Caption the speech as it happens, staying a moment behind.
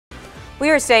We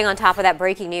are staying on top of that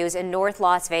breaking news in North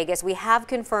Las Vegas. We have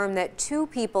confirmed that 2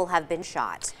 people have been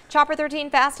shot. Chopper 13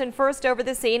 fast and first over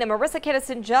the scene, and Marissa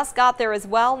Kinnison just got there as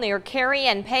well near Carey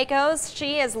and Pecos.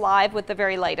 She is live with the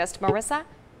very latest. Marissa?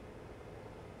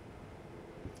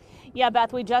 Yeah,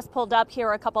 Beth, we just pulled up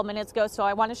here a couple minutes ago, so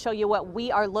I want to show you what we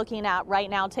are looking at right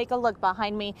now. Take a look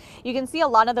behind me. You can see a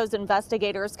lot of those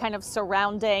investigators kind of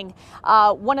surrounding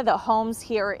one of the homes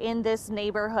here in this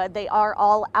neighborhood. They are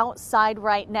all outside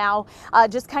right now,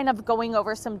 just kind of going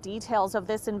over some details of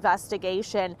this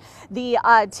investigation. The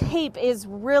tape is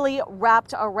really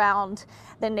wrapped around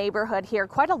the neighborhood here.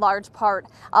 Quite a large part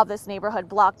of this neighborhood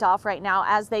blocked off right now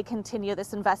as they continue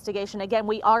this investigation. Again,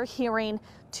 we are hearing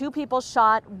 2 people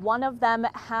shot. One of them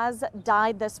has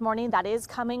died this morning. That is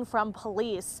coming from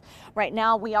police. Right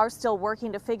now, we are still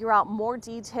working to figure out more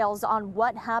details on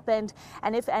what happened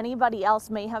and if anybody else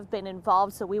may have been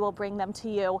involved. So we will bring them to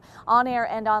you on air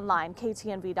and online,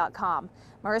 ktnv.com.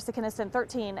 Marissa Kinnison,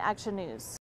 13 Action News.